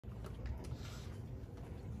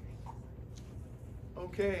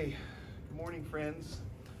Okay, good morning, friends.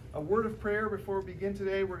 A word of prayer before we begin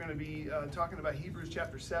today. We're going to be talking about Hebrews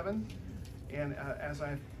chapter 7. And as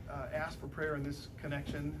I've asked for prayer in this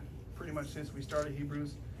connection, pretty much since we started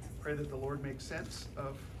Hebrews, pray that the Lord makes sense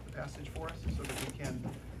of the passage for us so that we can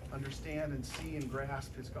understand and see and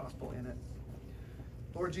grasp his gospel in it.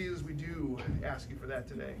 Lord Jesus, we do ask you for that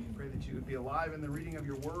today. Pray that you would be alive in the reading of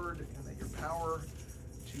your word and that your power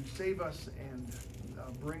to save us and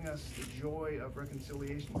bring us the joy of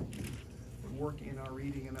reconciliation with you would work in our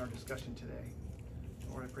reading and our discussion today.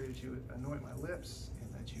 Lord, I pray that you would anoint my lips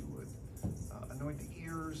and that you would anoint the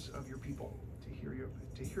ears of your people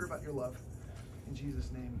to hear about your love. In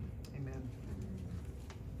Jesus' name, amen.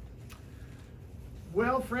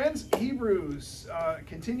 Well, friends, Hebrews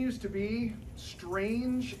continues to be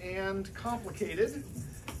strange and complicated.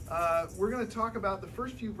 We're going to talk about the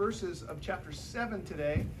first few verses of chapter 7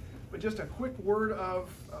 today, but just a quick word of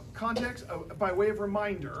context by way of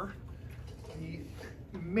reminder. The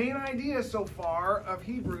main idea so far of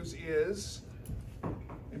Hebrews is,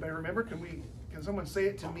 anybody remember? Can someone say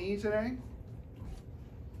it to me today?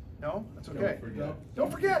 No? That's okay. Don't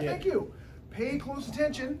forget. Thank you. Pay close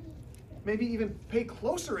attention. Maybe even pay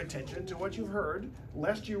closer attention to what you've heard,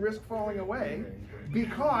 lest you risk falling away.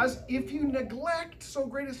 Because if you neglect so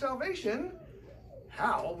great a salvation,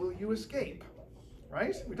 how will you escape?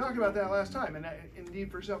 Right? We talked about that last time, and indeed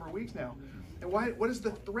for several weeks now. And what is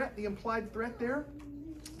the threat, the implied threat there?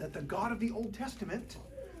 That the God of the Old Testament,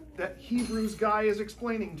 that Hebrews guy is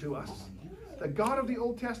explaining to us, the God of the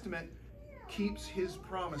Old Testament keeps his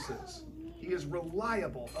promises. He is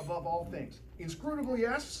reliable above all things. Inscrutable,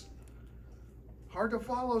 yes. Hard to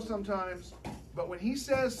follow sometimes, but when he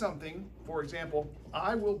says something, for example,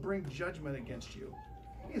 I will bring judgment against you,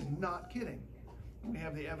 he is not kidding. We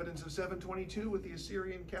have the evidence of 722 with the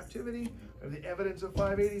Assyrian captivity, we have the evidence of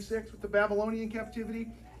 586 with the Babylonian captivity.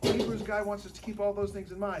 The Hebrews guy wants us to keep all those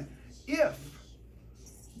things in mind. If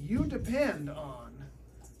you depend on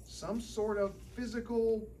some sort of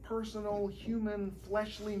physical, personal, human,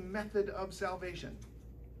 fleshly method of salvation,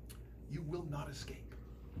 you will not escape.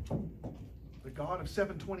 The God of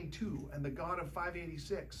 722 and the God of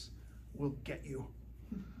 586 will get you.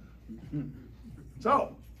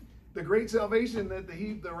 So, the great salvation that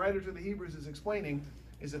the writer to the Hebrews is explaining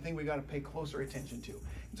is the thing we got to pay closer attention to.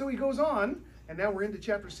 And so he goes on, and now we're into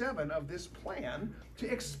chapter 7 of this plan to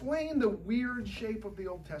explain the weird shape of the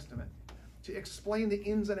Old Testament, to explain the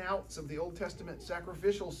ins and outs of the Old Testament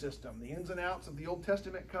sacrificial system, the ins and outs of the Old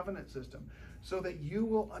Testament covenant system, so that you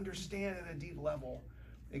will understand at a deep level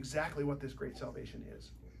exactly what this great salvation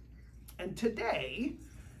is. And today,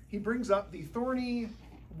 he brings up the thorny,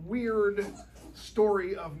 weird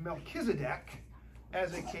story of Melchizedek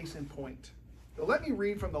as a case in point. So let me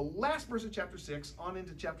read from the last verse of chapter 6 on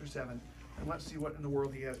into chapter 7, and let's see what in the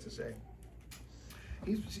world he has to say.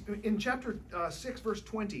 In chapter 6, verse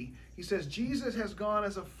 20, he says, Jesus has gone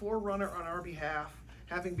as a forerunner on our behalf,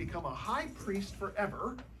 having become a high priest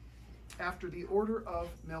forever, after the order of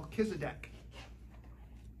Melchizedek.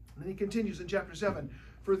 And then he continues in chapter 7,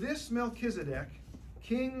 for this Melchizedek,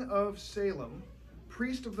 king of Salem,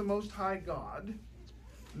 priest of the Most High God,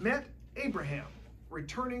 met Abraham,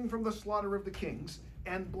 returning from the slaughter of the kings,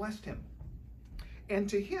 and blessed him. And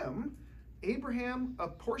to him, Abraham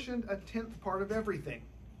apportioned a 10th part of everything.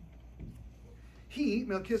 He,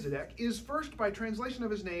 Melchizedek, is first by translation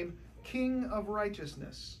of his name, King of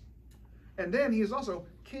Righteousness. And then he is also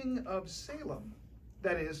King of Salem,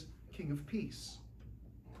 that is, King of Peace.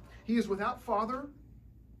 He is without father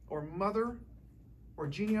or mother or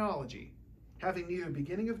genealogy, having neither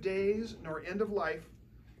beginning of days nor end of life,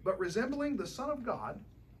 but resembling the Son of God,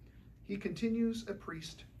 he continues a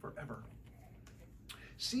priest forever.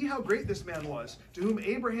 See how great this man was, to whom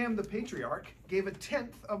Abraham the patriarch gave a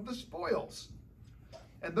 10th of the spoils.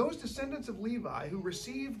 And those descendants of Levi who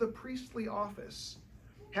receive the priestly office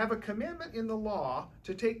have a commandment in the law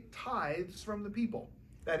to take tithes from the people,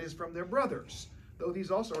 that is, from their brothers, though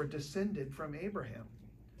these also are descended from Abraham.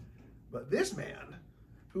 But this man,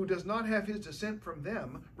 who does not have his descent from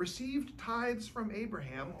them, received tithes from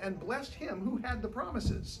Abraham and blessed him who had the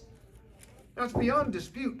promises. Now it's beyond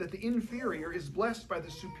dispute that the inferior is blessed by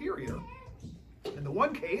the superior. In the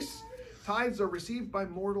one case, tithes are received by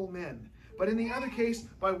mortal men, but in the other case,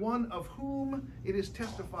 by one of whom it is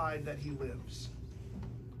testified that he lives.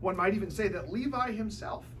 One might even say that Levi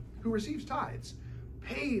himself, who receives tithes,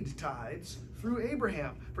 paid tithes through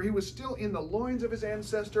Abraham, for he was still in the loins of his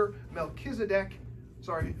ancestor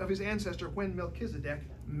when Melchizedek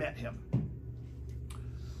met him.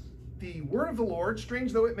 The word of the Lord,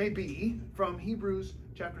 strange though it may be, from Hebrews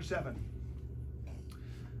chapter 7.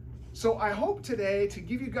 So I hope today to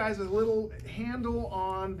give you guys a little handle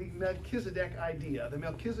on the Melchizedek idea, the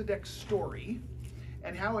Melchizedek story,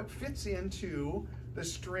 and how it fits into the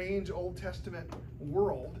strange Old Testament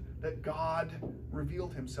world that God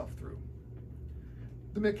revealed himself through.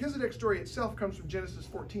 The Melchizedek story itself comes from Genesis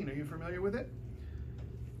 14. Are you familiar with it?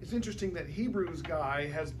 It's interesting that Hebrews guy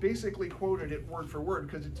has basically quoted it word for word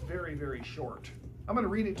because it's very, very short. I'm going to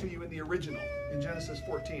read it to you in the original, in Genesis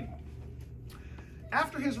 14.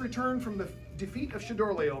 After his return from the defeat of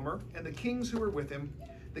Chedorlaomer and the kings who were with him,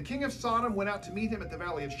 the king of Sodom went out to meet him at the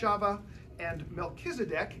valley of Shaveh, and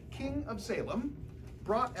Melchizedek, king of Salem,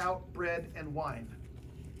 brought out bread and wine.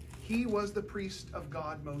 He was the priest of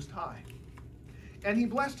God Most High. And he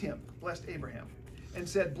blessed Abraham, and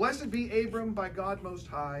said, Blessed be Abram by God Most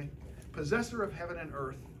High, possessor of heaven and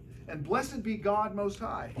earth, and blessed be God Most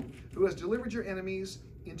High, who has delivered your enemies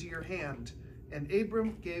into your hand. And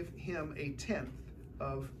Abram gave him a tenth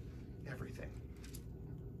of everything.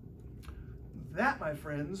 That, my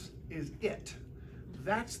friends, is it.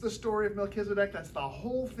 That's the story of Melchizedek. That's the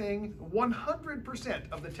whole thing.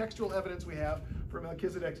 100% of the textual evidence we have for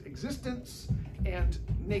Melchizedek's existence and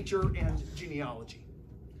nature and genealogy.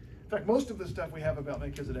 In fact, most of the stuff we have about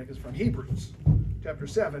Melchizedek is from Hebrews, chapter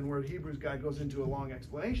 7, where the Hebrews guy goes into a long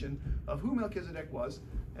explanation of who Melchizedek was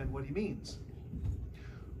and what he means.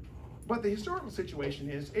 But the historical situation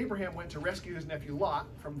is Abraham went to rescue his nephew Lot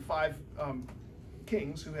from 5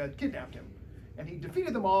 kings who had kidnapped him. And he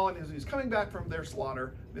defeated them all, and as he's coming back from their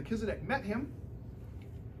slaughter, Melchizedek met him,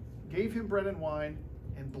 gave him bread and wine,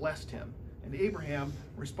 and blessed him. And Abraham,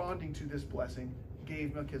 responding to this blessing,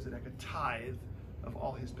 gave Melchizedek a tithe of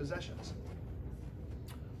all his possessions.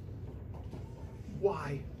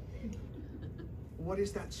 Why? What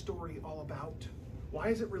is that story all about? Why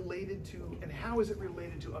is it related to, and how is it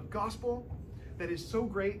related to a gospel that is so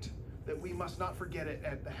great that we must not forget it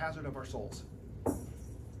at the hazard of our souls?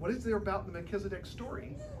 What is there about the Melchizedek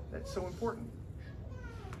story that's so important?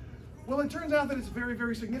 Well, it turns out that it's very,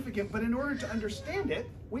 very significant, but in order to understand it,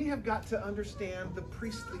 we have got to understand the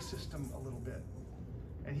priestly system a little bit.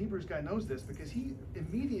 And Hebrews guy knows this because he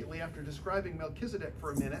immediately, after describing Melchizedek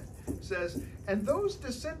for a minute, says, And those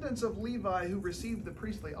descendants of Levi who received the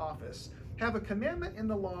priestly office have a commandment in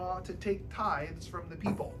the law to take tithes from the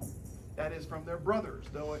people. That is, from their brothers,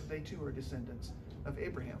 though they too are descendants of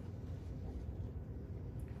Abraham.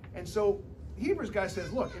 And so Hebrews guy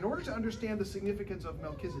says, look, in order to understand the significance of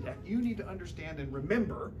Melchizedek, you need to understand and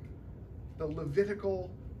remember the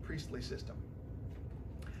Levitical priestly system.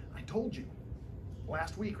 I told you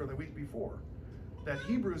last week or the week before that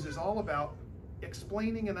Hebrews is all about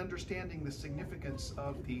explaining and understanding the significance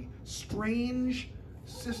of the strange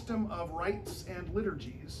system of rites and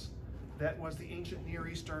liturgies that was the ancient Near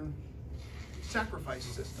Eastern sacrifice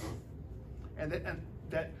system. And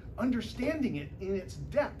that understanding it in its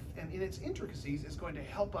depth and in its intricacies is going to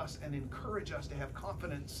help us and encourage us to have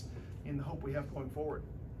confidence in the hope we have going forward.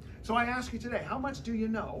 So I ask you today, how much do you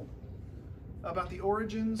know about the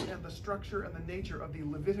origins and the structure and the nature of the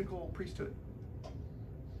Levitical priesthood?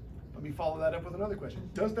 Let me follow that up with another question.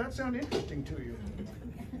 Does that sound interesting to you?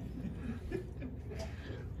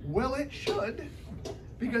 Well, it should,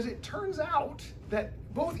 because it turns out that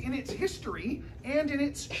both in its history and in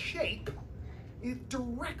its shape, it's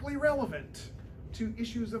directly relevant to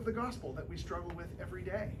issues of the gospel that we struggle with every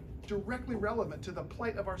day, directly relevant to the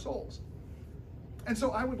plight of our souls. And so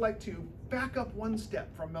I would like to back up one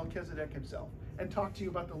step from Melchizedek himself and talk to you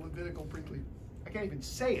about the Levitical priestly, I can't even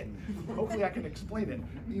say it, hopefully I can explain it,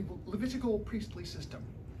 the Levitical priestly system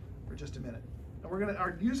for just a minute. And we're going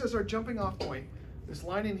to use as our jumping off point this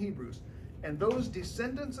line in Hebrews, and those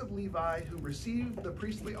descendants of Levi who received the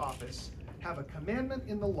priestly office have a commandment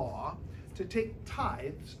in the law to take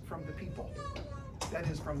tithes from the people, that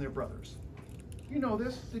is, from their brothers. You know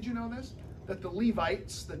this? Did you know this? That the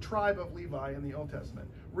Levites, the tribe of Levi in the Old Testament,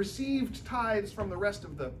 received tithes from the rest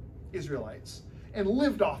of the Israelites and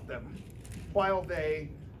lived off them while they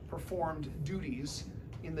performed duties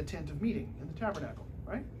in the tent of meeting, in the tabernacle,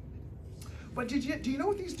 right? But do you know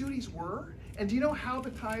what these duties were? And do you know how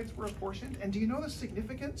the tithes were apportioned? And do you know the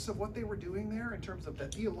significance of what they were doing there in terms of the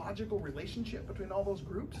theological relationship between all those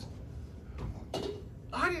groups?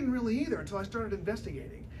 I didn't really either until I started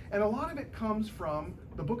investigating. And a lot of it comes from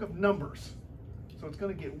the book of Numbers. So it's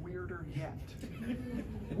going to get weirder yet.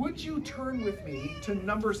 Would you turn with me to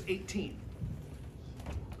Numbers 18?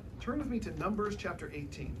 Turn with me to Numbers chapter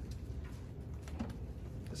 18.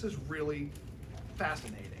 This is really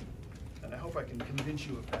fascinating. And I hope I can convince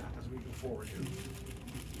you of that as we go forward here.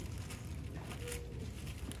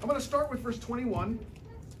 I'm going to start with verse 21.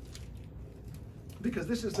 because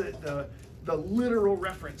this is the literal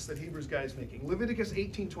reference that Hebrews guy is making. Leviticus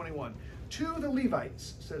 18:21. To the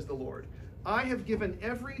Levites, says the Lord, I have given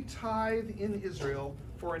every tithe in Israel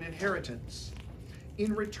for an inheritance,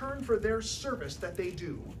 in return for their service that they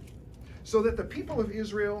do, so that the people of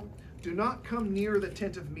Israel do not come near the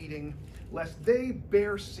tent of meeting, lest they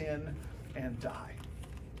bear sin and die.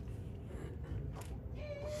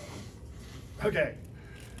 Okay.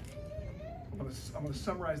 I'm going to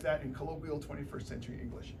summarize that in colloquial 21st century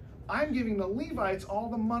English. I'm giving the Levites all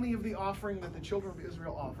the money of the offering that the children of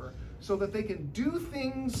Israel offer so that they can do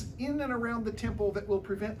things in and around the temple that will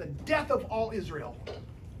prevent the death of all Israel.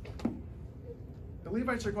 The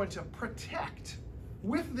Levites are going to protect,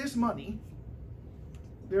 with this money,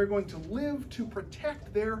 they're going to live to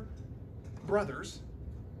protect their brothers,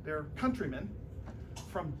 their countrymen,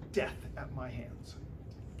 from death at my hands.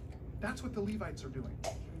 That's what the Levites are doing.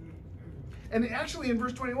 And actually in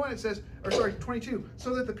verse 21 it says, 22,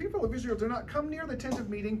 so that the people of Israel do not come near the tent of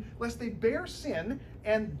meeting, lest they bear sin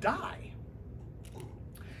and die.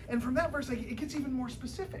 And from that verse, it gets even more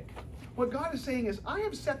specific. What God is saying is, I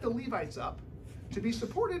have set the Levites up to be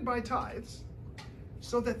supported by tithes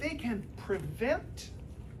so that they can prevent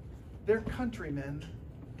their countrymen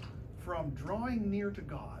from drawing near to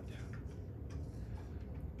God,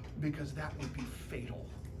 because that would be fatal.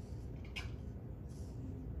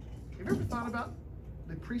 Have you ever thought about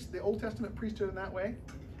the Old Testament priesthood in that way?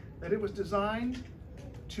 That it was designed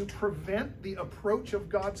to prevent the approach of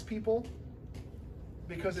God's people,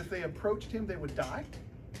 because if they approached him, they would die?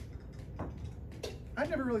 I've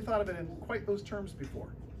never really thought of it in quite those terms before.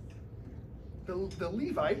 The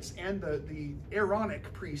Levites and the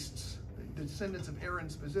Aaronic priests, the descendants of Aaron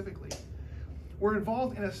specifically, were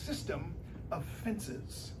involved in a system of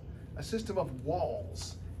fences, a system of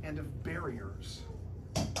walls and of barriers,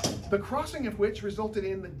 the crossing of which resulted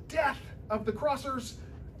in the death of the crossers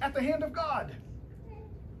at the hand of God.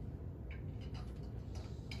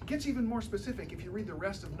 It gets even more specific if you read the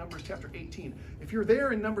rest of Numbers chapter 18. If you're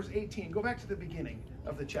there in Numbers 18, go back to the beginning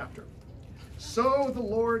of the chapter. So the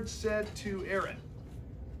Lord said to Aaron,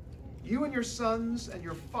 you and your sons and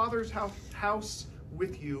your father's house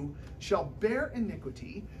with you shall bear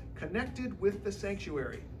iniquity connected with the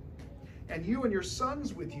sanctuary. And you and your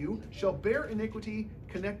sons with you shall bear iniquity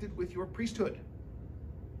connected with your priesthood.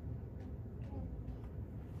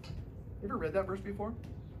 You ever read that verse before?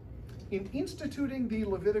 In instituting the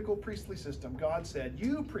Levitical priestly system, God said,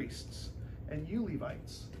 you priests and you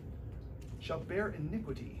Levites shall bear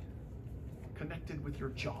iniquity connected with your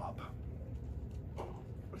job.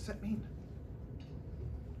 What does that mean?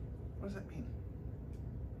 What does that mean?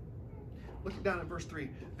 Look down at verse 3.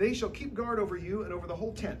 They shall keep guard over you and over the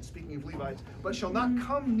whole tent, speaking of Levites, but shall not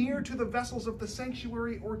come near to the vessels of the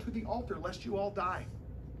sanctuary or to the altar, lest you all die.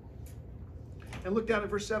 And look down at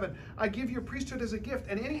verse 7. I give your priesthood as a gift,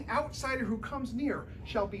 and any outsider who comes near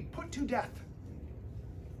shall be put to death.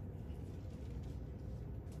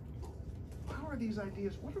 How are these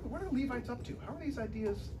ideas, what are Levites up to? How are these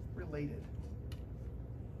ideas related?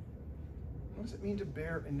 What does it mean to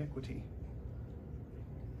bear iniquity?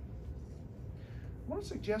 I want to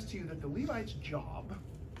suggest to you that the Levite's job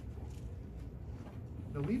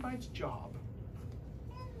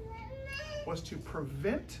was to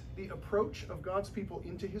prevent the approach of God's people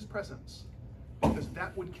into his presence, because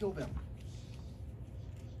that would kill them.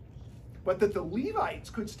 But that the Levites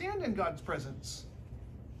could stand in God's presence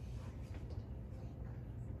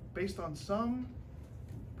based on some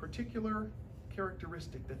particular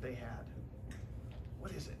characteristic that they had.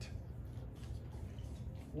 What is it?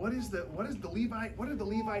 What do the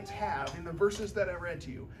Levites have in the verses that I read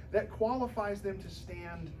to you that qualifies them to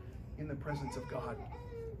stand in the presence of God?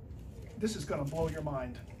 This is going to blow your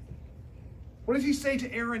mind. What does he say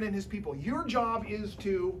to Aaron and his people? Your job is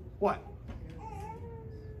to what?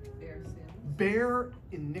 Bear sin. Bear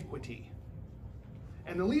iniquity.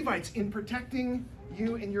 And the Levites, in protecting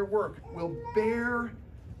you in your work, will bear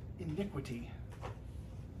iniquity.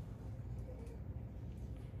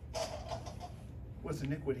 What's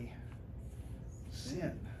iniquity?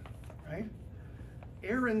 Sin, right?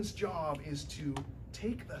 Aaron's job is to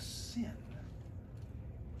take the sin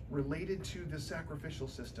related to the sacrificial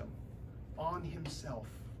system on himself.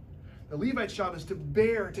 The Levite's job is to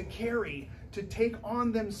bear, to carry, to take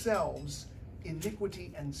on themselves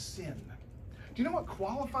iniquity and sin. Do you know what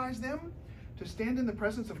qualifies them to stand in the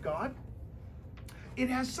presence of God? It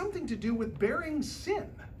has something to do with bearing sin.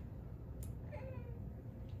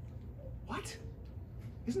 What?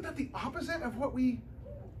 Isn't that the opposite of what we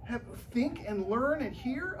think and learn and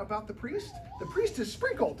hear about the priest? The priest is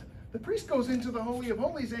sprinkled. The priest goes into the Holy of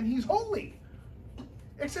Holies and he's holy.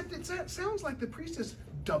 Except it sounds like the priest is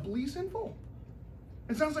doubly sinful.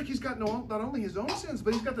 It sounds like he's got not only his own sins,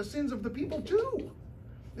 but he's got the sins of the people too.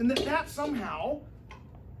 And that somehow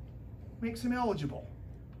makes him eligible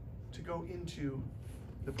to go into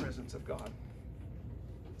the presence of God.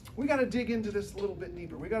 We got to dig into this a little bit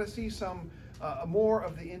deeper. We got to see some more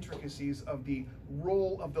of the intricacies of the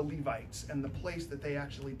role of the Levites and the place that they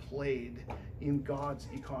actually played in God's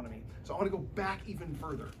economy. So I want to go back even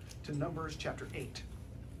further to Numbers chapter 8.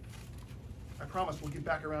 I promise we'll get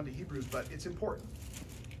back around to Hebrews, but it's important.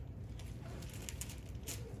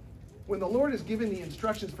 When the Lord is giving the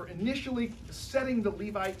instructions for initially setting the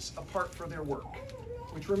Levites apart for their work,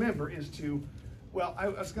 which remember is to, well, I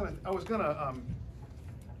was gonna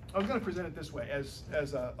present it this way: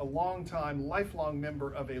 as a long-time, lifelong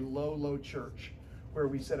member of a low church where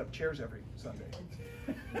we set up chairs every Sunday.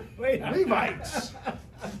 Levites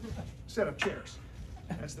set up chairs.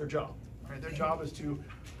 That's their job. Right? Their job is to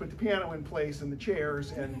put the piano in place and the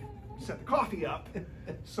chairs and set the coffee up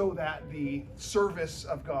so that the service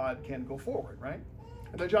of God can go forward, right?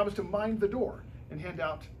 And their job is to mind the door and hand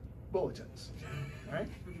out bulletins, right?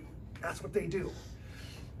 That's what they do.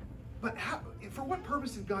 But for what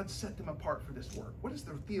purpose did God set them apart for this work? What is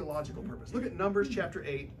their theological purpose? Look at Numbers chapter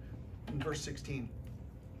 8 and verse 16.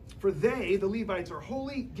 For they, the Levites, are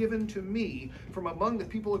wholly given to me from among the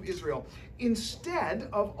people of Israel. Instead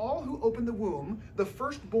of all who open the womb, the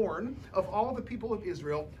firstborn of all the people of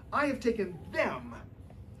Israel, I have taken them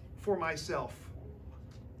for myself.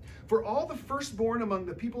 For all the firstborn among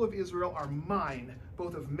the people of Israel are mine,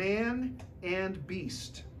 both of man and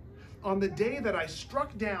beast. On the day that I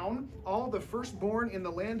struck down all the firstborn in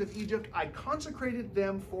the land of Egypt, I consecrated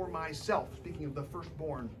them for myself. Speaking of the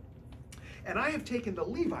firstborn. And I have taken the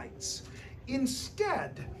Levites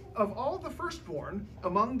instead of all the firstborn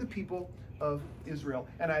among the people of Israel.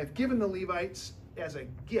 And I have given the Levites as a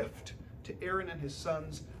gift to Aaron and his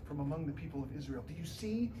sons from among the people of Israel. Do you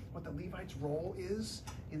see what the Levites' role is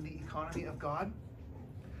in the economy of God?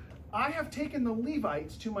 I have taken the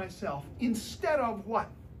Levites to myself instead of what?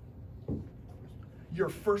 Your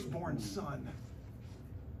firstborn son.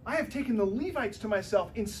 I have taken the Levites to myself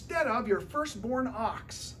instead of your firstborn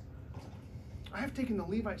ox. I have taken the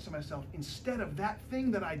Levites to myself instead of that thing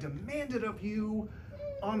that I demanded of you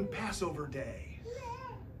on Passover day.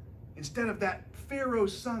 Instead of that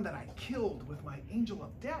Pharaoh's son that I killed with my angel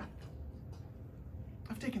of death.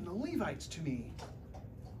 I've taken the Levites to me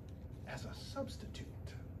as a substitute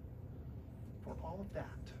for all of that.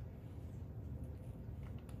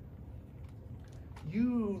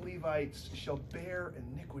 You, Levites, shall bear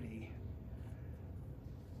iniquity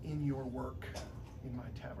in your work in my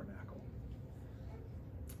tabernacle.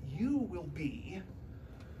 You will be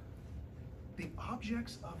the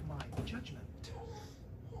objects of my judgment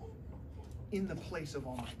in the place of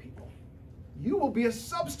all my people. You will be a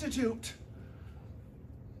substitute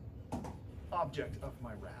object of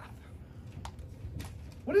my wrath.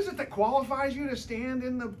 What is it that qualifies you to stand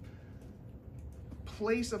in the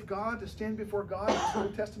place of God, to stand before God in this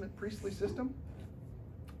Old Testament priestly system?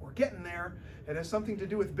 We're getting there. It has something to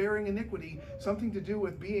do with bearing iniquity, something to do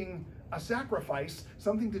with being a sacrifice,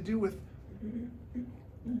 something to do with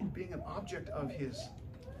being an object of his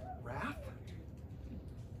wrath.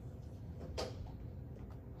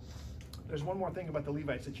 There's one more thing about the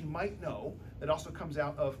Levites that you might know that also comes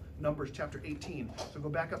out of Numbers chapter 18. So go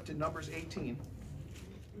back up to Numbers 18.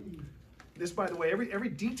 This, by the way, every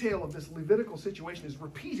detail of this Levitical situation is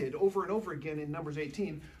repeated over and over again in Numbers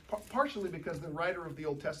 18, partially because the writer of the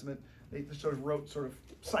Old Testament, they sort of wrote sort of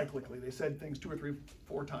cyclically. They said things 2 or 3,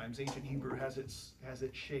 4 times. Ancient Hebrew has its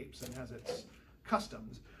shapes and has its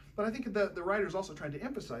customs. But I think the writer's also trying to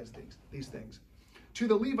emphasize these things. To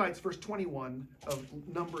the Levites, verse 21 of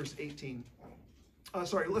Numbers 18.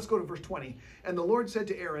 Let's go to verse 20. And the Lord said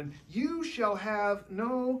to Aaron, you shall have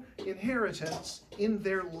no inheritance in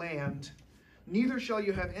their land, neither shall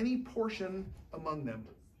you have any portion among them.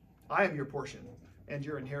 I am your portion and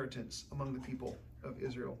your inheritance among the people of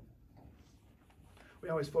Israel. We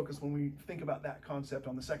always focus, when we think about that concept,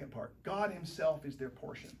 on the second part. God himself is their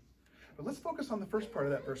portion. But let's focus on the first part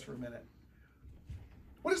of that verse for a minute.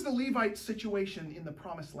 What is the Levite situation in the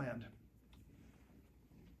promised land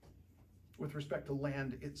with respect to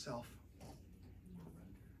land itself?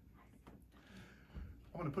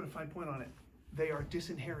 I want to put a fine point on it. They are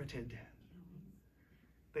disinherited.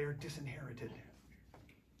 They are disinherited.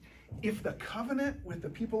 If the covenant with the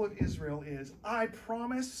people of Israel is, I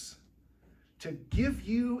promise to give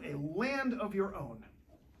you a land of your own,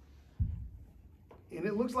 and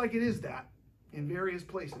it looks like it is that in various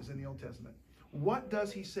places in the Old Testament, what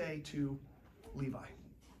does he say to Levi?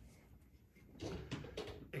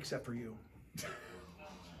 except for you.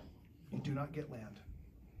 You do not get land.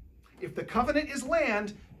 If the covenant is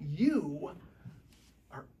land, you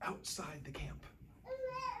are outside the camp.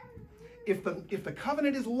 If the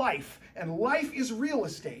covenant is life, and life is real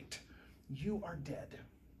estate, you are dead.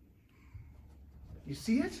 You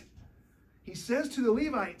see it? He says to the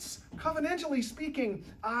Levites, covenantally speaking,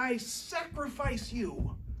 I sacrifice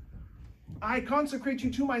you. I consecrate you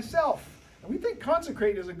to myself. And we think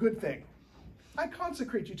consecrate is a good thing. I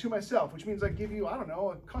consecrate you to myself, which means I give you, I don't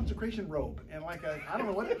know, a consecration robe. And like I don't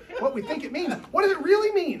know what we think it means. What does it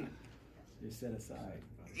really mean? You're set aside.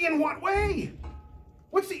 In what way?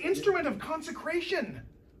 What's the instrument of consecration?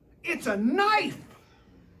 It's a knife.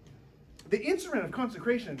 The instrument of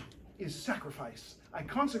consecration is sacrifice. I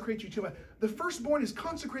consecrate you to my... The firstborn is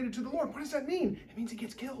consecrated to the Lord. What does that mean? It means he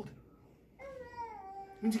gets killed.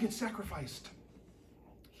 It means he gets sacrificed.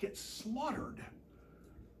 He gets slaughtered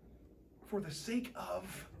for the sake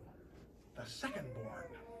of the secondborn.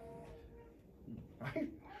 Right?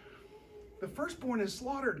 The firstborn is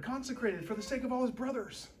slaughtered, consecrated for the sake of all his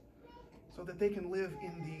brothers, so that they can live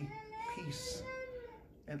in the peace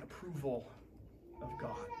and approval of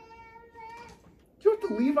God. Do you know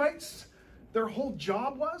what the Levites, their whole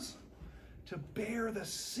job was? To bear the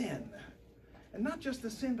sin. And not just the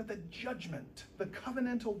sin, but the judgment, the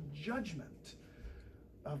covenantal judgment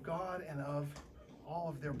of God and of all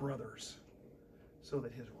of their brothers, so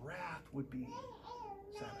that his wrath would be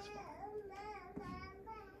satisfied.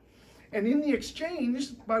 And in the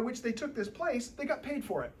exchange by which they took this place, they got paid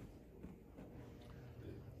for it.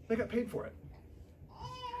 They got paid for it.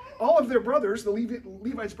 All of their brothers, the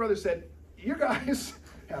Levites' brothers, said, you guys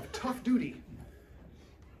have tough duty.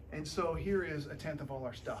 And so here is 1/10 of all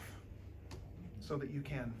our stuff, so that you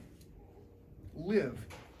can live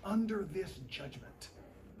under this judgment.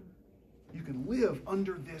 You can live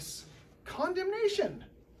under this condemnation,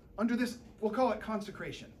 under this, we'll call it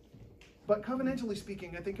consecration. But covenantally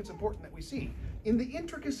speaking, I think it's important that we see in the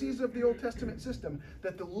intricacies of the Old Testament system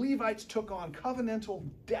that the Levites took on covenantal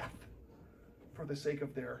death for the sake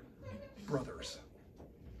of their brothers.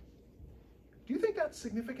 Do you think that's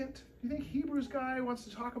significant? Do you think Hebrews guy wants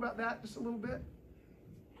to talk about that just a little bit?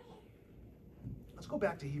 Let's go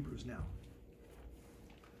back to Hebrews now.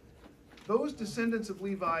 Those descendants of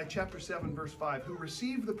Levi, chapter 7, verse 5, who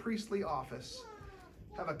received the priestly office,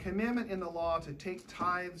 have a commandment in the law to take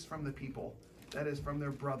tithes from the people, that is, from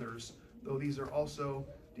their brothers, though these are also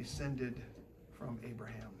descended from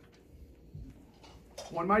Abraham.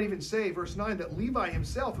 One might even say, verse 9, that Levi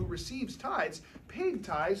himself, who receives tithes, paid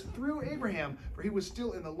tithes through Abraham, for he was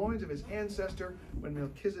still in the loins of his ancestor when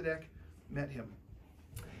Melchizedek met him.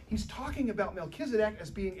 He's talking about Melchizedek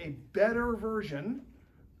as being a better version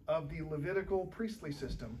of the Levitical priestly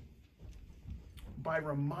system by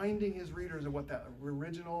reminding his readers of what that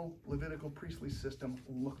original Levitical priestly system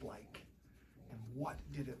looked like. And what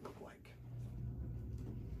did it look like?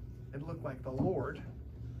 It looked like the Lord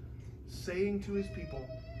saying to his people,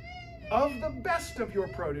 of the best of your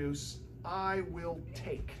produce, I will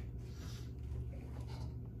take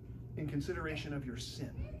in consideration of your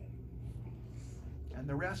sin. And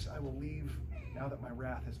the rest I will leave now that my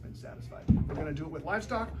wrath has been satisfied. We're going to do it with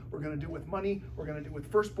livestock. We're going to do it with money. We're going to do it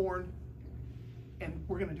with firstborn. And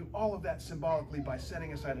we're going to do all of that symbolically by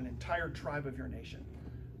setting aside an entire tribe of your nation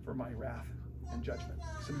for my wrath and judgment,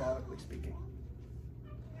 symbolically speaking.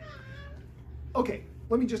 Okay,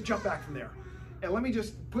 let me just jump back from there. And let me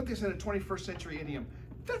just put this in a 21st century idiom.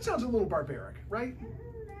 That sounds a little barbaric, right?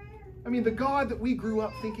 I mean, the God that we grew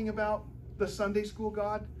up thinking about, the Sunday school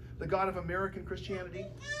God, the God of American Christianity,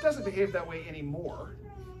 doesn't behave that way anymore,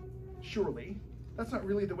 surely. That's not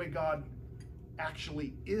really the way God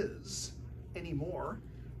actually is anymore.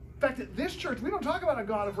 In fact, at this church, we don't talk about a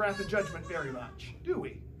God of wrath and judgment very much, do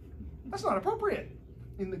we? That's not appropriate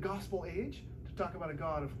in the gospel age to talk about a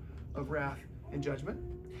God of wrath and judgment.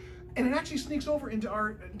 And it actually sneaks over into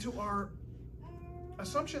our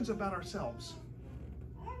assumptions about ourselves.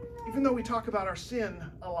 Even though we talk about our sin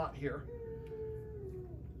a lot here,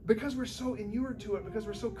 because we're so inured to it, because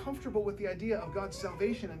we're so comfortable with the idea of God's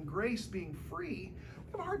salvation and grace being free,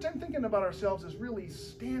 we have a hard time thinking about ourselves as really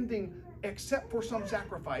standing, except for some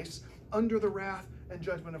sacrifice, under the wrath and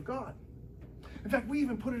judgment of God. In fact, we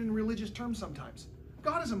even put it in religious terms sometimes.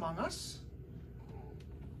 God is among us.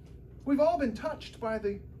 We've all been touched by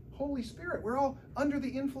the Holy Spirit. We're all under the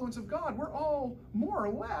influence of God. We're all more or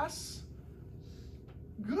less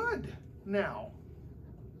good now.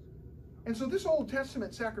 And so this Old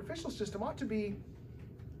Testament sacrificial system ought to be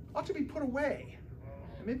put away.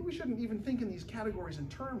 And maybe we shouldn't even think in these categories and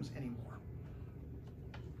terms anymore.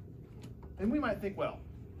 And we might think, well,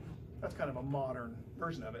 that's kind of a modern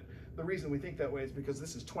version of it. The reason we think that way is because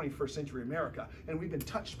this is 21st century America, and we've been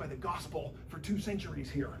touched by the gospel for 2 centuries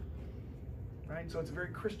here. Right? So it's a very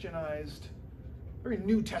Christianized, very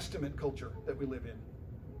New Testament culture that we live in,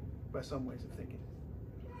 by some ways of thinking.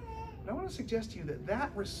 And I want to suggest to you that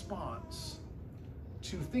that response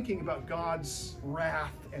to thinking about God's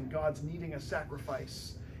wrath and God's needing a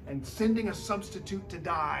sacrifice and sending a substitute to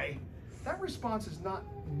die, that response is not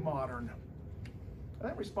modern.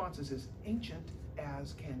 That response is as ancient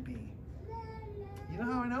as can be. You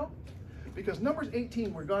know how I know? Because Numbers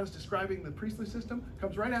 18, where God is describing the priestly system,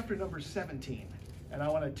 comes right after Numbers 17. And I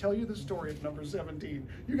want to tell you the story of Numbers 17.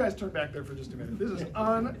 You guys turn back there for just a minute. This is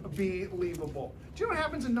unbelievable. Do you know what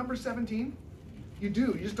happens in Numbers 17? You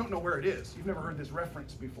do. You just don't know where it is. You've never heard this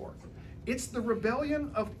reference before. It's the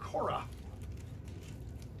rebellion of Korah.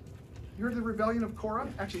 You heard the rebellion of Korah?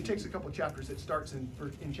 Actually, it takes a couple of chapters. It starts in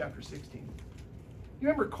chapter 16. You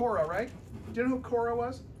remember Korah, right? Do you know who Korah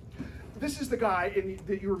was? This is the guy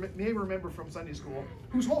that you may remember from Sunday school,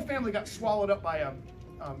 whose whole family got swallowed up by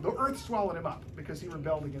the earth swallowed him up because he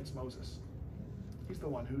rebelled against Moses. He's the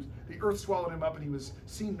one the earth swallowed him up and he was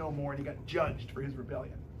seen no more and he got judged for his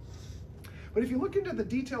rebellion. But if you look into the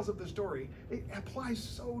details of the story, it applies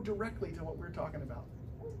so directly to what we're talking about.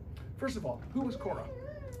 First of all, who was Korah?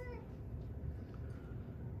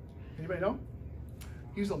 Anybody know?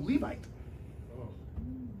 He was a Levite.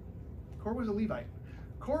 Korah was a Levite.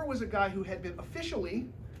 Korah was a guy who had been officially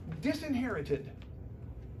disinherited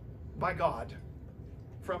by God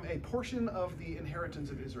from a portion of the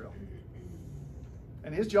inheritance of Israel.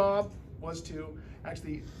 And his job was to,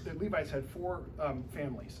 actually, the Levites had 4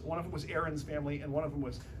 families. One of them was Aaron's family, and one of them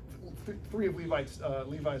was 3 of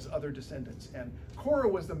Levi's other descendants. And Korah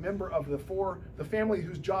was the member of the family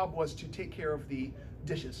whose job was to take care of the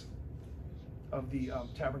dishes of the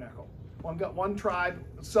tabernacle. One tribe,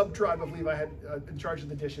 sub-tribe of Levi had in charge of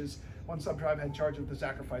the dishes. One sub-tribe had charge of the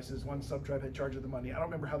sacrifices. One sub-tribe had charge of the money. I don't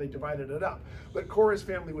remember how they divided it up. But Korah's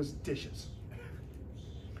family was dishes.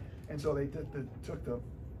 And so they took the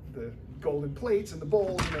golden plates and the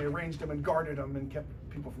bowls, and they arranged them and guarded them and kept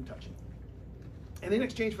people from touching. And in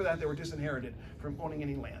exchange for that, they were disinherited from owning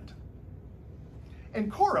any land.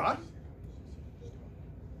 And Korah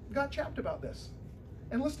got chapped about this.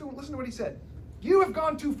 And listen to what he said. "You have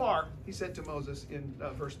gone too far," he said to Moses in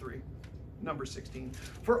verse 3, Numbers 16.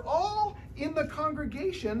 "For all in the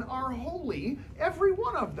congregation are holy, every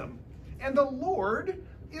one of them, and the Lord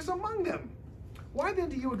is among them. Why then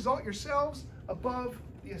do you exalt yourselves above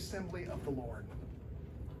the assembly of the Lord?"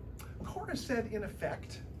 Korah said, in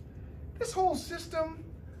effect, this whole system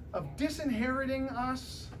of disinheriting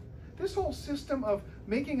us, this whole system of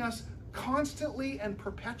making us constantly and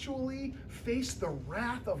perpetually face the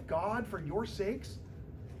wrath of God for your sakes,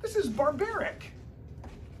 this is barbaric.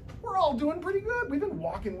 We're all doing pretty good. We've been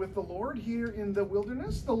walking with the Lord here in the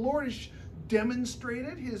wilderness. The Lord has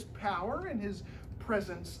demonstrated his power and his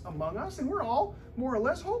presence among us, and we're all more or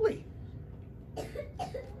less holy.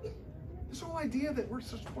 This whole idea that we're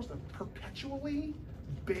supposed to perpetually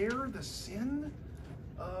bear the sin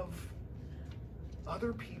of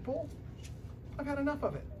other people, I've had enough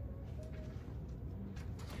of it.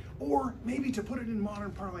 Or maybe, to put it in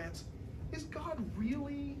modern parlance, is God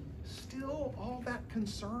really still all that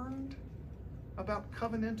concerned about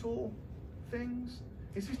covenantal things?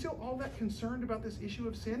 Is he still all that concerned about this issue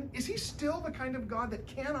of sin? Is he still the kind of God that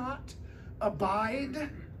cannot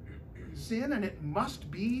abide sin and it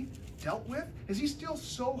must be dealt with? Is he still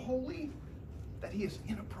so holy that he is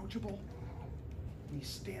inapproachable and he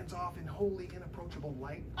stands off in holy, inapproachable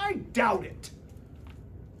light? I doubt it,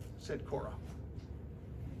 said Korah.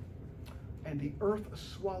 And the earth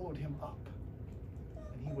swallowed him up,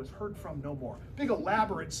 and he was heard from no more. Big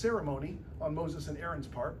elaborate ceremony on Moses and Aaron's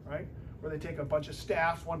part, right? Where they take a bunch of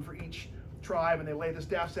staffs, one for each tribe, and they lay the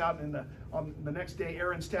staffs out, and on the next day,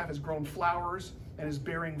 Aaron's staff has grown flowers and is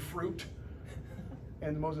bearing fruit.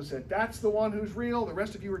 And Moses said, "That's the one who's real, the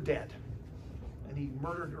rest of you are dead." And he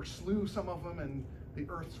murdered or slew some of them, and the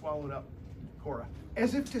earth swallowed up Korah.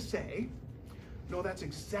 As if to say, no, that's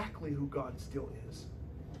exactly who God still is.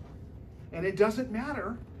 And it doesn't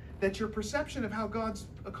matter that your perception of how God's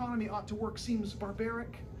economy ought to work seems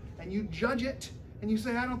barbaric, and you judge it, and you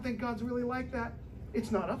say, "I don't think God's really like that." It's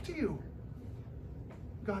not up to you.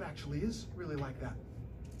 God actually is really like that.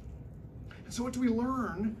 And so what do we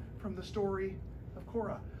learn from the story of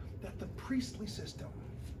Korah? That the priestly system,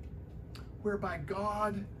 whereby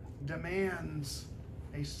God demands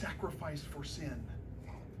a sacrifice for sin,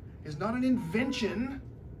 is not an invention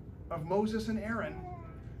of Moses and Aaron,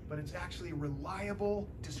 but it's actually a reliable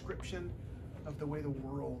description of the way the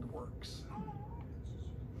world works.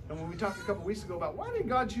 And when we talked a couple weeks ago about why did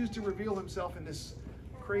God choose to reveal himself in this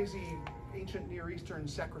crazy ancient Near Eastern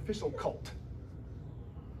sacrificial cult,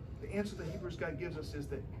 the answer the Hebrews guy gives us is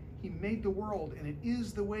that he made the world and it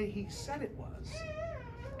is the way he said it was.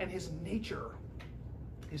 And his nature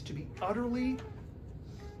is to be utterly,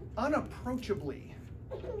 unapproachably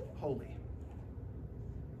holy.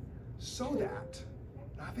 So that,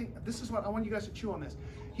 I think this is what I want you guys to chew on this.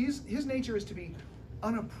 His nature is to be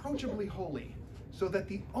unapproachably holy, so that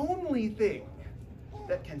the only thing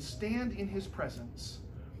that can stand in his presence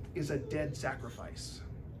is a dead sacrifice.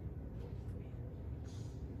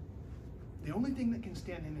 The only thing that can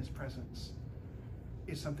stand in his presence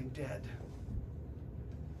is something dead.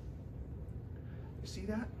 You see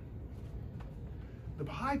that?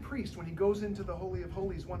 The high priest, when he goes into the Holy of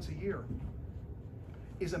Holies once a year,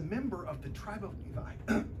 is a member of the tribe of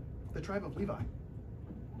Levi. The tribe of Levi.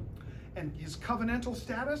 And his covenantal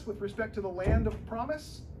status with respect to the land of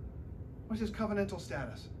promise, what's his covenantal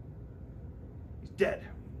status? He's dead.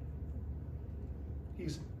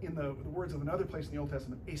 He's, in the words of another place in the Old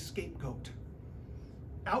Testament, a scapegoat.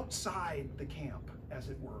 Outside the camp, as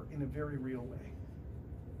it were, in a very real way.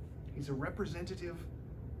 He's a representative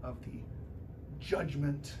of the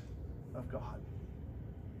judgment of God.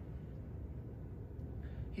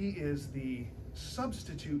 He is the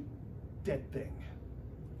substitute dead thing.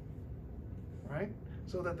 Right?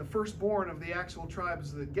 So that the firstborn of the actual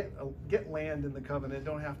tribes that get land in the covenant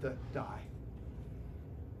don't have to die.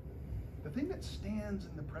 The thing that stands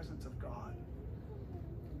in the presence of God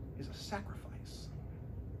is a sacrifice.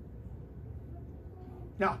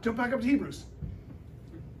 Now, jump back up to Hebrews.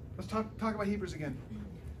 Let's talk about Hebrews again.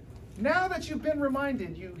 Now that you've been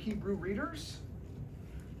reminded, you Hebrew readers,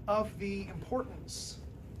 of the importance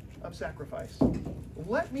of sacrifice,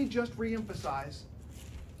 let me just reemphasize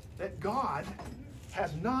that God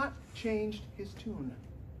has not changed his tune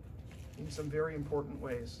in some very important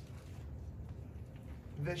ways.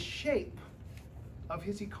 The shape of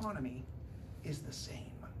his economy is the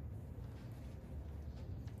same.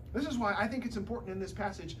 This is why I think it's important in this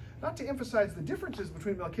passage not to emphasize the differences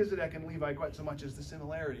between Melchizedek and Levi quite so much as the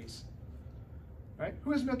similarities. Right?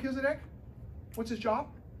 Who is Melchizedek? What's his job?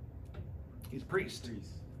 He's a priest.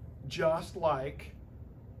 Just like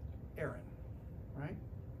Aaron. Right?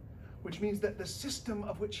 Which means that the system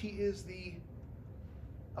of which he is the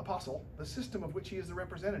apostle, the system of which he is the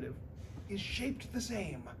representative, is shaped the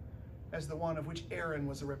same as the one of which Aaron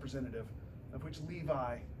was a representative, of which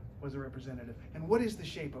Levi was a representative. And what is the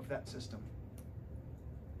shape of that system?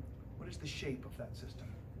 What is the shape of that system?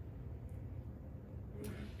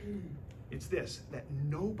 It's this, that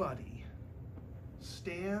nobody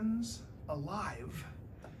stands alive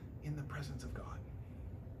in the presence of God.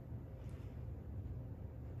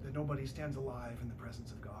 That nobody stands alive in the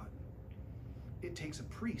presence of God. It takes a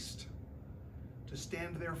priest to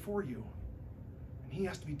stand there for you, and he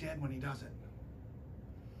has to be dead when he does it.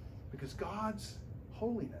 Because God's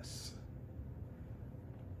holiness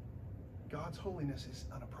is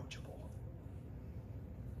unapproachable.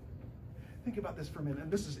 Think about this for a minute. And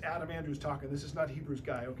this is Adam Andrews talking. This is not Hebrews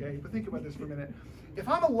guy, okay? But think about this for a minute. If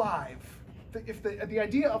I'm alive, if the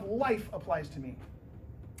idea of life applies to me,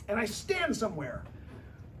 and I stand somewhere,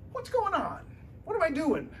 what's going on? What am I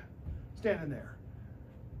doing standing there?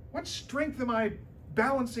 What strength am I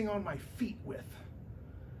balancing on my feet with?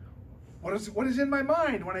 What is in my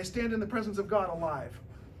mind when I stand in the presence of God alive?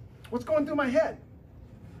 What's going through my head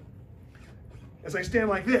as I stand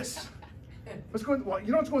like this? Well,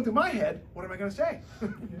 you know what's going through my head? What am I going to say?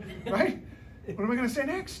 Right? What am I going to say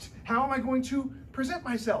next? How am I going to present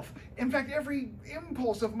myself? In fact, every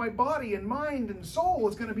impulse of my body and mind and soul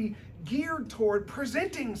is going to be geared toward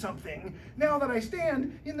presenting something now that I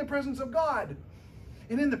stand in the presence of God.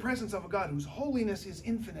 And in the presence of a God whose holiness is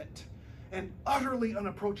infinite and utterly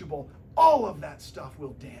unapproachable, all of that stuff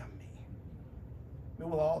will damn me. It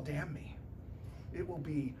will all damn me. It will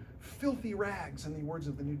be filthy rags in the words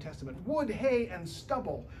of the New Testament, wood, hay, and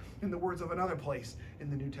stubble in the words of another place in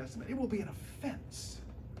the New Testament. It will be an offense.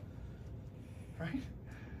 Right?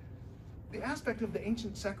 The aspect of the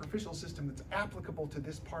ancient sacrificial system that's applicable to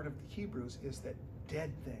this part of the Hebrews is that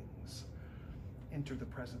dead things enter the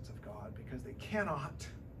presence of God because they cannot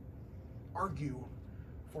argue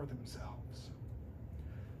for themselves.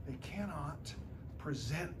 They cannot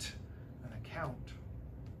present an account.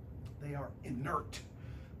 They are inert.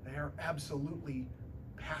 They are absolutely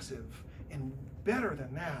passive. And better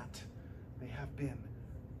than that, they have been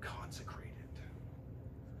consecrated.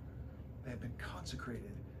 They have been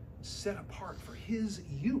consecrated, set apart for his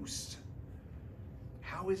use.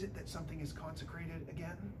 How is it that something is consecrated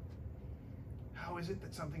again? How is it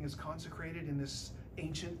that something is consecrated in this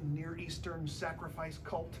ancient Near Eastern sacrifice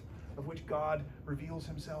cult of which God reveals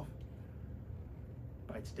himself?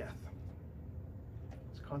 By its death.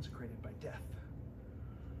 It's consecrated by death.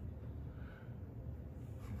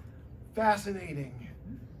 Fascinating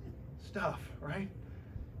stuff, right?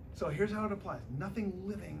 So here's how it applies. Nothing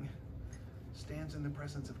living stands in the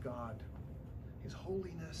presence of God. His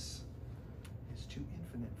holiness is too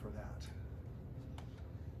infinite for that.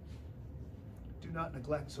 Do not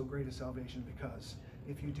neglect so great a salvation, because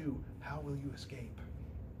if you do, how will you escape?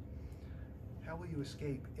 How will you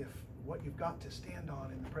escape if what you've got to stand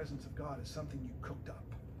on in the presence of God is something you cooked up?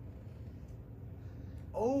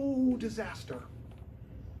 Oh, disaster.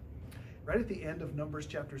 Right at the end of Numbers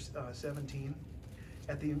chapter 17,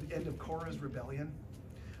 at the end of Korah's rebellion,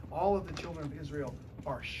 all of the children of Israel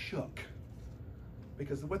are shook,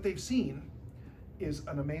 because what they've seen is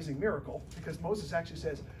an amazing miracle, because Moses actually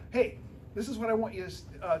says, hey, this is what I want you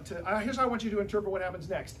here's how I want you to interpret what happens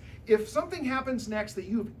next. If something happens next that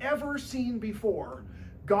you've ever seen before,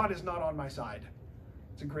 God is not on my side.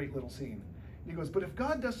 It's a great little scene. And he goes, but if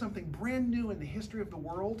God does something brand new in the history of the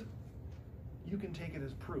world, you can take it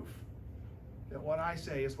as proof that what I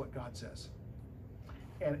say is what God says.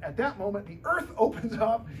 And at that moment, the earth opens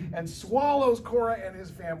up and swallows Korah and his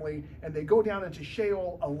family, and they go down into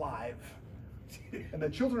Sheol alive. And the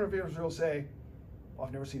children of Israel say, well,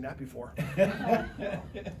 I've never seen that before.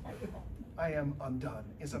 I am undone.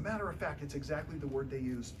 As a matter of fact, it's exactly the word they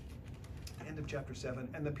use. End of chapter 7.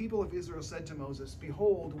 And the people of Israel said to Moses,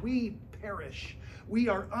 behold, we perish. We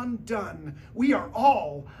are undone. We are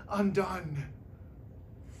all undone.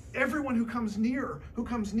 Everyone who comes near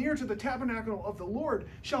to the tabernacle of the Lord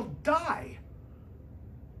shall die.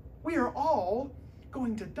 We are all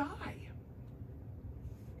going to die.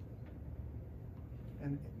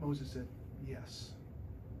 And Moses said, yes,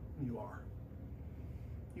 you are.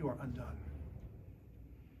 You are undone.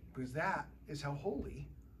 Because that is how holy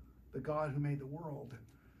the God who made the world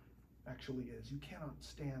actually is. You cannot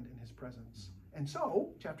stand in his presence. And so,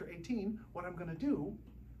 chapter 18, what I'm going to do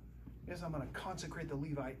is I'm going to consecrate the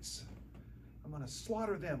Levites. I'm going to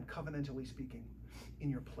slaughter them, covenantally speaking, in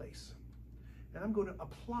your place. And I'm going to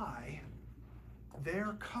apply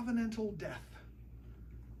their covenantal death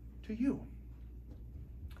to you,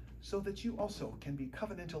 so that you also can be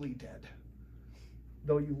covenantally dead,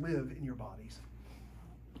 though you live in your bodies,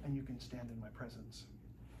 and you can stand in my presence.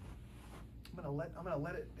 I'm going to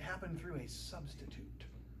let it happen through a substitute,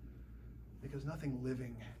 because nothing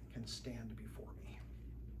living can stand before me.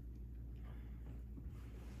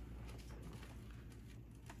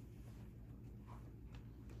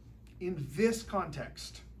 In this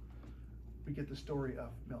context, we get the story of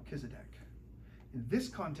Melchizedek. In this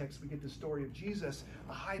context, we get the story of Jesus,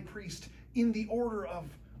 a high priest in the order of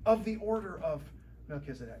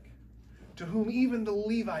Melchizedek, to whom even the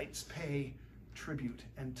Levites pay tribute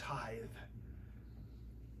and tithe.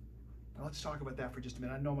 Now let's talk about that for just a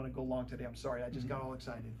minute. I know I'm going to go long today. I'm sorry. I just got all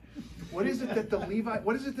excited. What is it that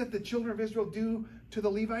the children of Israel do to the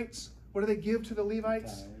Levites? What do they give to the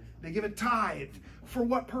Levites? Tithe. They give a tithe. For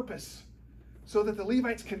what purpose? So that the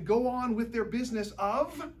Levites can go on with their business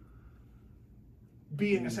of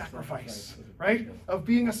being a sacrifice, right? Of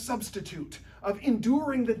being a substitute, of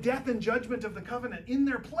enduring the death and judgment of the covenant in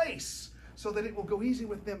their place, so that it will go easy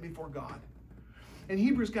with them before God. And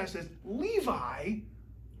Hebrews guy says, Levi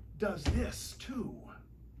does this too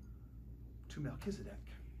to Melchizedek.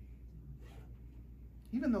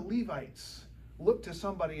 Even the Levites look to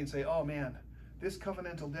somebody and say, oh man, this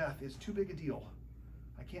covenantal death is too big a deal.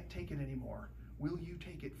 I can't take it anymore. Will you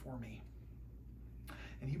take it for me?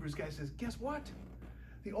 And Hebrews guy says, guess what?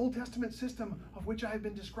 The Old Testament system, of which I've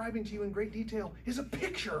been describing to you in great detail, is a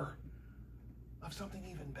picture of something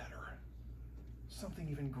even better, something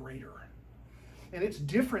even greater. And its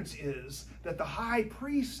difference is that the high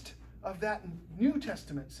priest of that New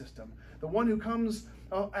Testament system, the one who comes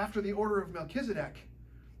after the order of Melchizedek,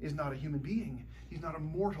 is not a human being. He's not a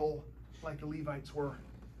mortal like the Levites were.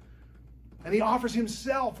 And he offers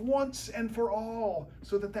himself once and for all,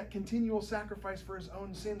 so that that continual sacrifice for his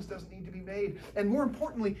own sins doesn't need to be made. And more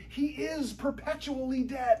importantly, he is perpetually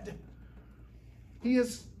dead. He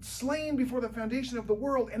is slain before the foundation of the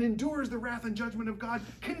world and endures the wrath and judgment of God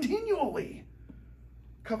continually,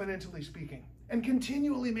 covenantally speaking, and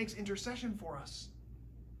continually makes intercession for us.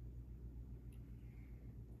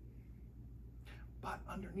 But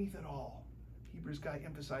underneath it all, Hebrews guy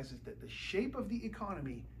emphasizes that the shape of the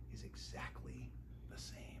economy is exactly the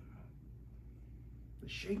same. The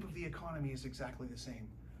shape of the economy is exactly the same.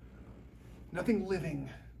 Nothing living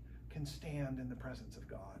can stand in the presence of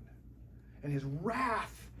God. And his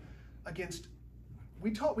wrath against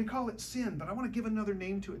we call it sin, but I want to give another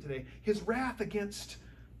name to it today. His wrath against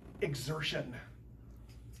exertion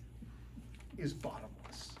is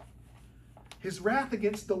bottomless. His wrath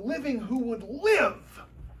against the living who would live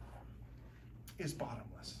is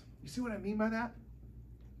bottomless. You see what I mean by that?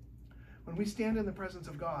 When we stand in the presence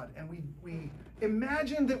of God and we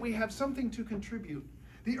imagine that we have something to contribute,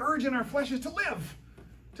 the urge in our flesh is to live,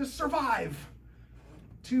 to survive,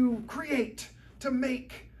 to create, to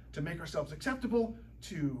make ourselves acceptable,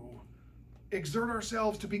 to exert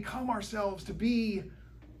ourselves, to become ourselves, to be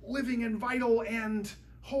living and vital and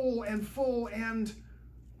whole and full, and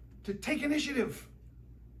to take initiative.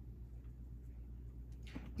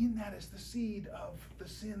 In that is the seed of the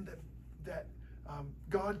sin that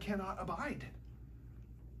God cannot abide.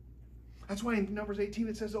 That's why in Numbers 18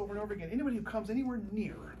 it says over and over again, anybody who comes anywhere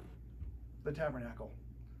near the tabernacle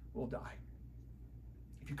will die.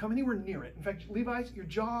 If you come anywhere near it, in fact, Levites, your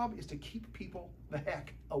job is to keep people the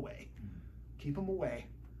heck away. Keep them away.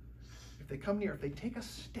 If they come near, if they take a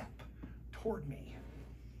step toward me,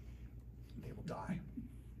 they will die.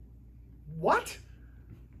 What?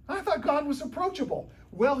 I thought God was approachable.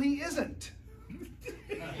 Well, he isn't.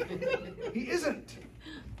 He isn't.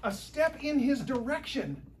 A step in his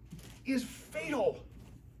direction is fatal.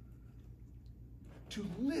 To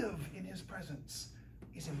live in his presence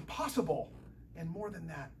is impossible, and more than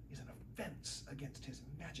that, is an offense against his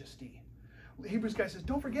majesty. The Hebrews guy says,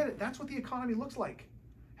 don't forget it. That's what the economy looks like.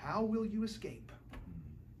 How will you escape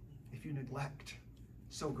if you neglect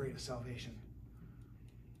so great a salvation?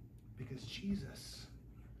 Because Jesus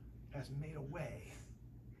has made a way.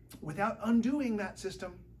 Without undoing that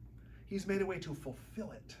system, he's made a way to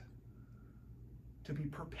fulfill it, to be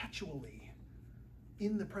perpetually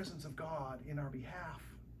in the presence of God in our behalf,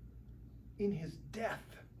 in his death,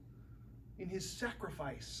 in his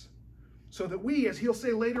sacrifice, so that we, as he'll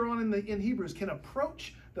say later on in Hebrews, can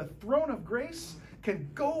approach the throne of grace, can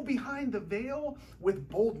go behind the veil with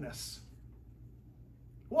boldness.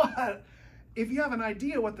 What? If you have an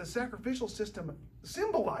idea what the sacrificial system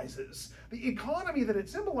symbolizes, the economy that it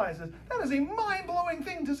symbolizes, that is a mind-blowing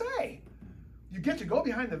thing to say. You get to go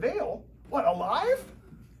behind the veil. What, alive?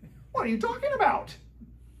 What are you talking about?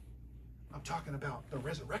 I'm talking about the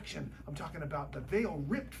resurrection. I'm talking about the veil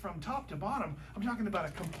ripped from top to bottom. I'm talking about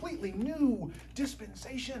a completely new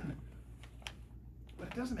dispensation. But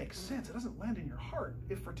it doesn't make sense. It doesn't land in your heart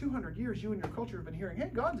if for 200 years you and your culture have been hearing, hey,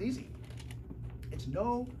 God's easy. It's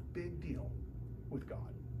no big deal with God.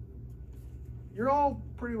 You're all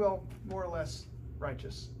pretty well, more or less,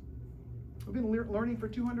 righteous. We've been learning for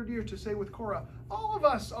 200 years to say with Korah, all of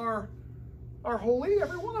us are holy,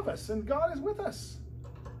 every one of us, and God is with us.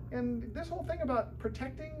 And this whole thing about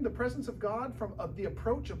protecting the presence of God from the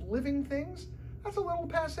approach of living things, that's a little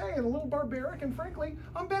passé and a little barbaric, and frankly,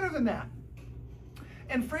 I'm better than that.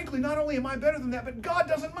 And frankly, not only am I better than that, but God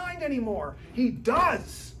doesn't mind anymore. He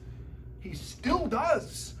does. He still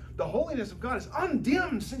does. The holiness of God is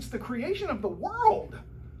undimmed since the creation of the world.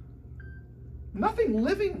 Nothing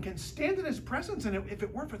living can stand in his presence, and if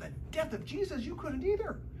it weren't for the death of Jesus, you couldn't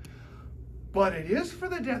either. But it is for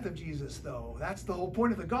the death of Jesus, though. That's the whole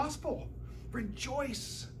point of the gospel.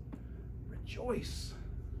 Rejoice. Rejoice.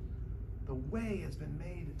 The way has been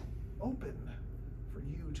made open for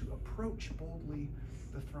you to approach boldly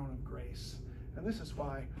the throne of grace. And this is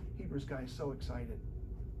why Hebrews guy is so excited.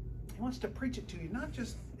 He wants to preach it to you, not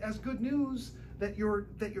just as good news that your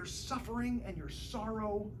suffering and your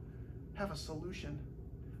sorrow have a solution.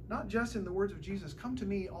 Not just in the words of Jesus, come to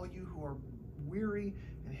me, all you who are weary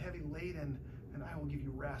and heavy laden, and I will give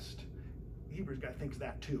you rest. The Hebrews guy thinks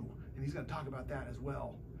that too, and he's going to talk about that as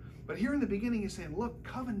well. But here in the beginning, he's saying, look,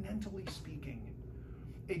 covenantally speaking,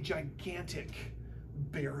 a gigantic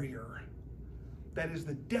barrier, that is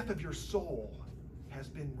the death of your soul, has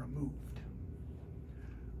been removed.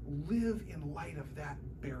 Live in light of that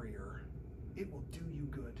barrier. It will do you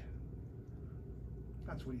good.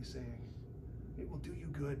 That's what he's saying. It will do you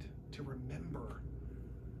good to remember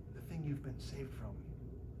the thing you've been saved from.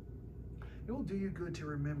 It will do you good to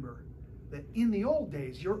remember that in the old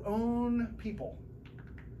days, your own people,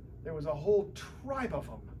 there was a whole tribe of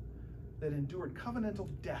them that endured covenantal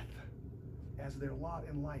death as their lot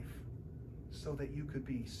in life so that you could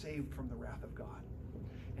be saved from the wrath of God.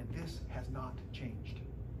 And this has not changed.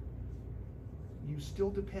 You still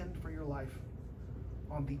depend for your life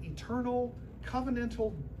on the eternal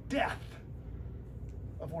covenantal death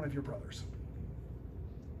of one of your brothers.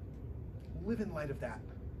 Live in light of that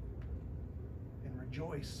and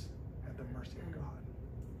rejoice at the mercy of God.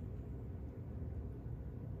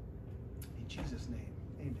 In Jesus' name,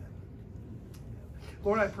 amen.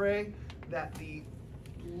 Lord, I pray that the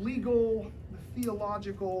legal, the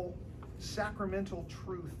theological, sacramental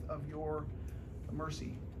truth of your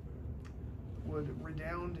mercy would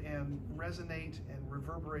redound and resonate and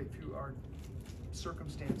reverberate through our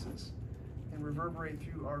circumstances and reverberate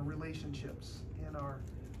through our relationships and our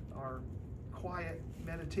quiet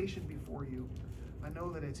meditation before you. I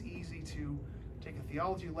know that it's easy to take a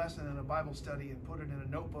theology lesson and a Bible study and put it in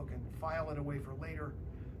a notebook and file it away for later.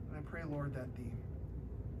 And I pray, Lord, that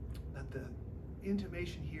the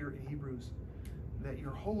intimation here in Hebrews that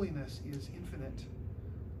your holiness is infinite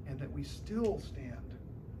and that we still stand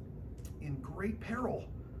in great peril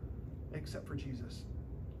except for Jesus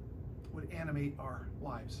would animate our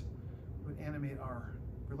lives, would animate our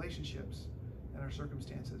relationships and our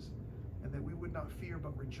circumstances, and that we would not fear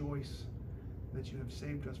but rejoice that you have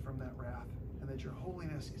saved us from that wrath and that your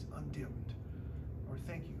holiness is undimmed. Lord,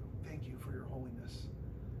 thank you for your holiness.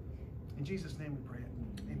 In Jesus' name we pray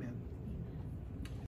it. Amen.